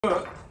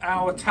Put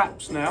our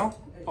taps now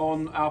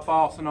on our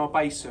bath and our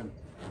basin.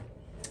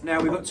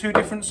 Now we've got two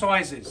different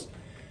sizes.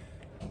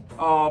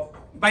 Our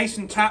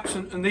basin taps,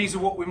 and these are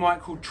what we might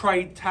call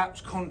trade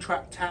taps,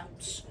 contract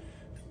taps,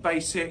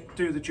 basic,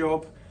 do the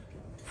job.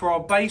 For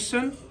our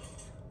basin,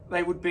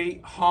 they would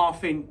be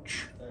 1/2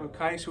 inch.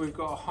 Okay, so we've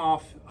got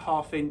a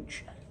half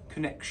inch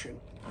connection.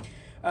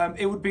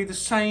 It would be the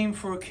same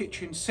for a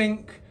kitchen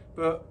sink,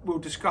 but we'll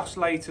discuss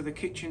later the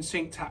kitchen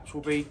sink taps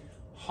will be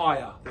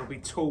higher, they'll be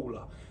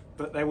taller,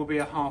 but they will be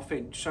a 1/2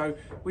 inch. So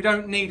we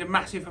don't need a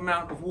massive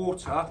amount of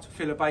water to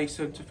fill a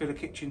basin, to fill a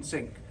kitchen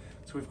sink.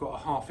 So we've got a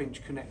 1/2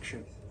 inch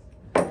connection.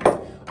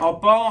 Our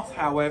bath,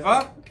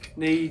 however,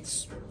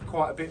 needs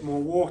quite a bit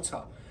more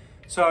water.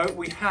 So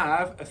we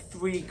have a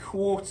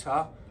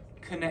 3/4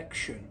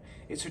 connection.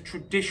 It's a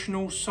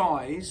traditional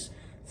size,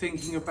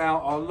 thinking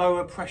about our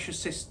lower pressure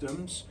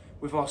systems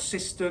with our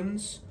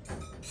cisterns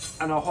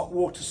and our hot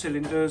water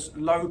cylinders,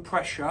 low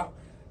pressure.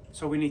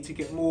 So we need to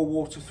get more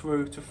water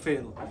through to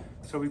fill.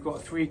 So we've got a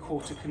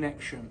 3/4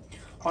 connection.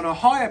 On a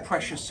higher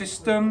pressure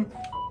system,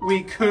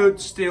 we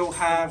could still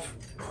have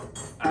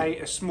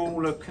a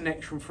smaller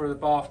connection for the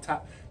bath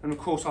tap. And of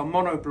course our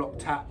monoblock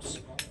taps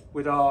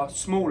with our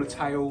smaller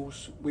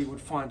tails we would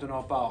find on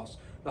our baths.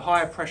 The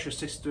higher pressure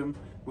system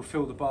will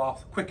fill the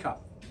bath quicker.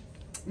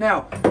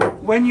 Now,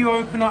 when you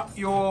open up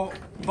your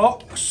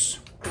box,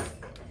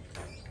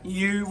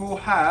 you will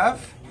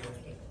have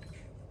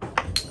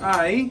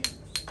a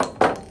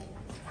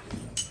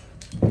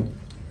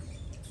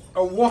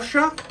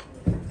washer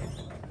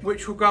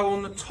which will go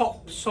on the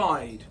top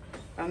side,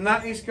 and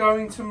that is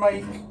going to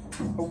make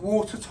a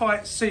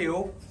watertight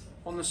seal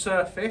on the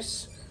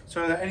surface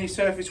so that any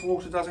surface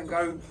water doesn't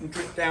go and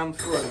drip down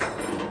through.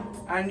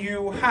 And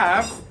you will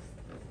have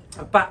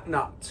a back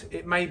nut.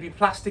 It may be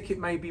plastic, it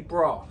may be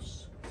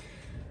brass.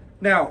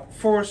 Now,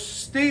 for a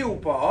steel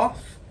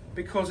bath,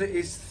 because it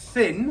is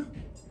thin,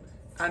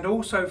 and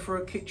also for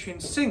a kitchen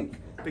sink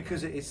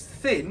because it is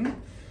thin,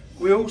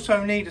 we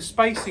also need a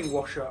spacing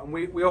washer, and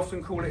we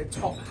often call it a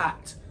top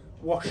hat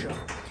washer.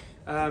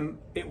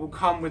 It will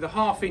come with a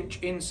 1/2 inch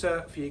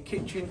insert for your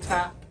kitchen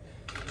tap,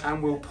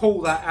 and we'll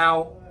pull that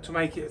out to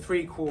make it a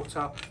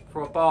 3/4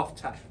 for a bath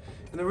tap.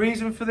 And the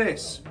reason for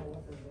this,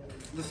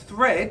 the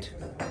thread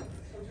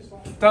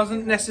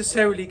doesn't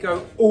necessarily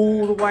go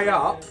all the way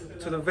up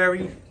to the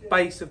very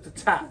base of the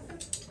tap.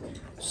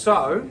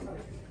 So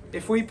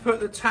if we put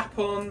the tap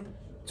on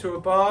to a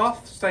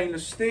bath,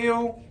 stainless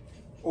steel,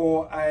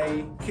 or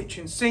a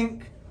kitchen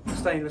sink,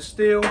 stainless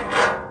steel,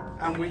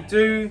 and we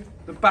do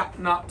the back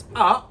nut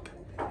up,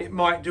 it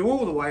might do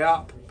all the way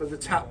up, but the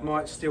tap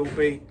might still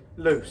be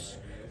loose.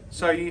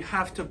 So you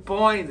have to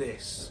buy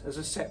this as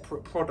a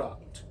separate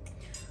product.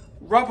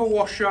 Rubber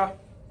washer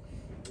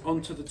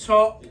onto the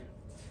top,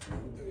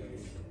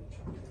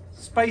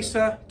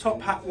 spacer,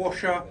 top hat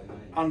washer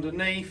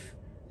underneath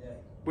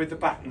with the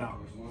back nut.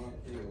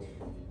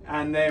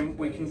 And then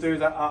we can do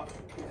that up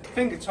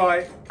finger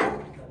tight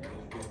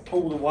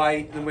all the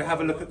way, and we'll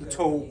have a look at the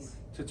tool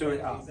to do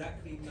it up.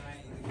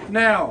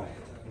 Now,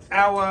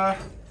 our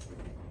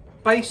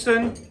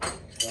basin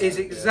is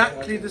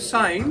exactly the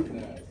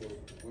same.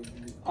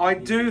 I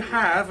do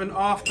have an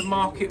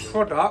aftermarket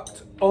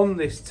product on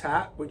this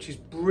tap, which is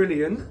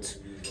brilliant.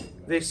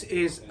 This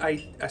is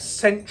a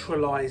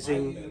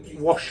centralizing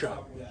washer,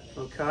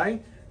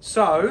 okay?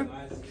 So,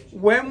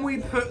 when we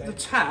put the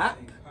tap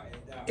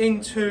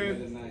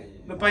into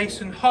the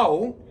basin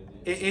hole,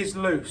 it is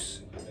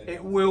loose.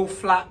 It will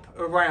flap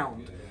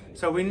around.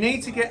 So we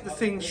need to get the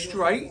thing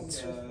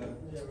straight,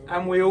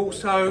 and we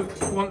also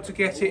want to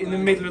get it in the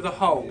middle of the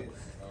hole.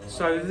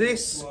 So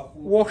this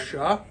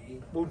washer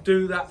will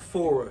do that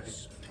for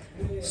us.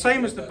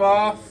 Same as the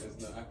bath,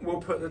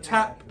 we'll put the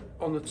tap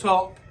on the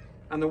top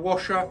and the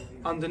washer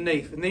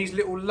underneath, and these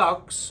little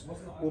lugs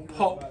will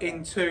pop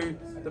into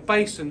the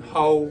basin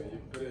hole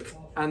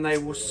and they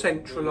will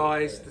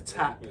centralise the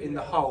tap in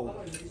the hole.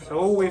 So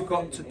all we've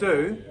got to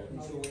do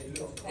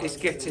is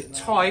get it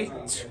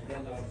tight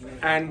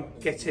and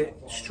get it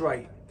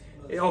straight.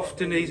 It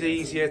often is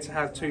easier to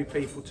have two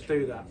people to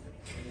do that.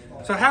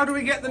 So how do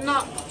we get the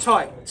nut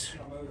tight?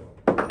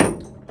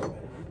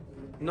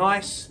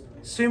 Nice,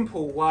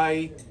 simple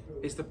way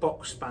is the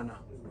box spanner.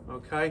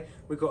 Okay,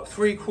 we've got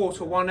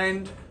 3/4 one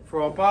end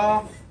for our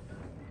bath,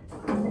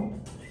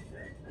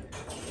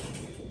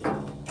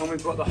 and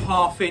we've got the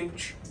 1/2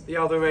 inch the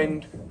other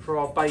end for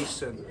our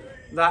basin.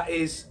 That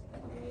is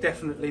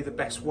definitely the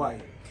best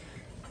way.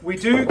 We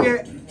do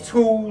get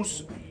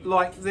tools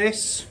like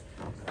this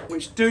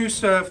which do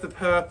serve the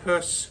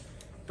purpose,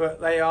 but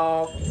they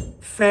are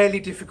fairly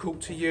difficult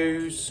to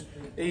use.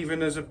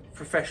 Even as a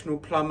professional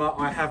plumber,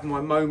 I have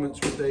my moments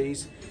with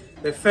these.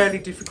 They're fairly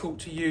difficult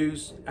to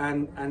use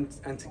and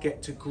to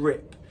get to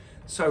grip.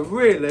 So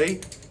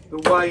really,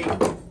 the way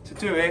to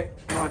do it,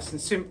 nice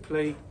and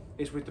simply,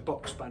 is with the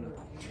box spanner.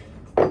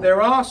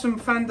 There are some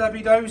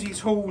Fandabby-Dozy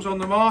tools on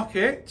the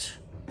market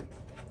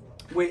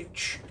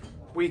which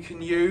we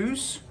can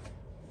use.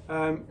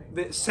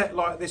 That set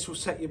like this will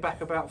set you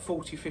back about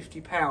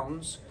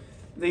 £40–50.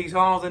 These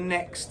are the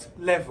next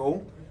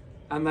level,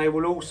 and they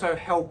will also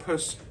help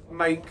us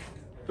make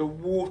the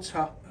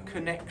water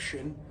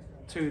connection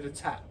to the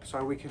tap.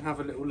 So we can have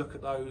a little look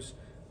at those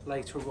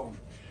later on.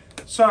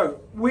 So,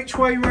 which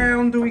way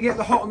round do we get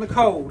the hot and the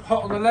cold?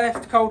 Hot on the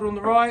left, cold on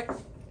the right?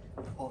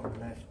 Hot on the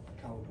left,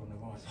 cold on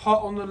the right.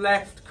 Hot on the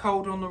left,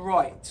 cold on the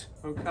right.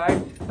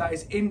 Okay, that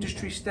is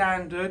industry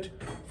standard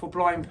for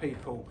blind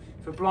people.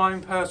 If a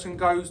blind person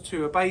goes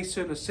to a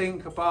basin, a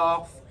sink, a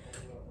bath,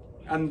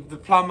 and the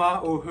plumber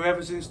or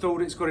whoever's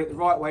installed it's got it the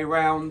right way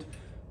round,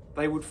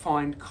 they would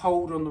find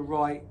cold on the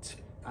right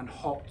and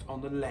hot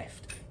on the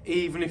left,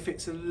 even if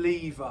it's a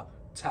lever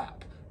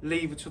tap.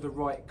 Lever to the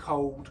right,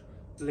 cold,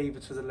 lever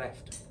to the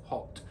left,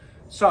 hot.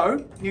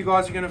 So you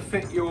guys are going to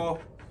fit your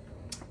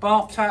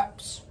bath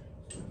taps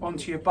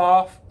onto your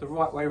bath the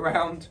right way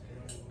round,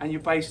 and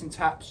your basin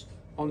taps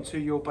onto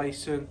your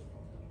basin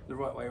the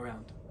right way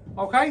round.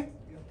 Okay,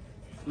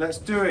 let's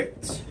do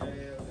it.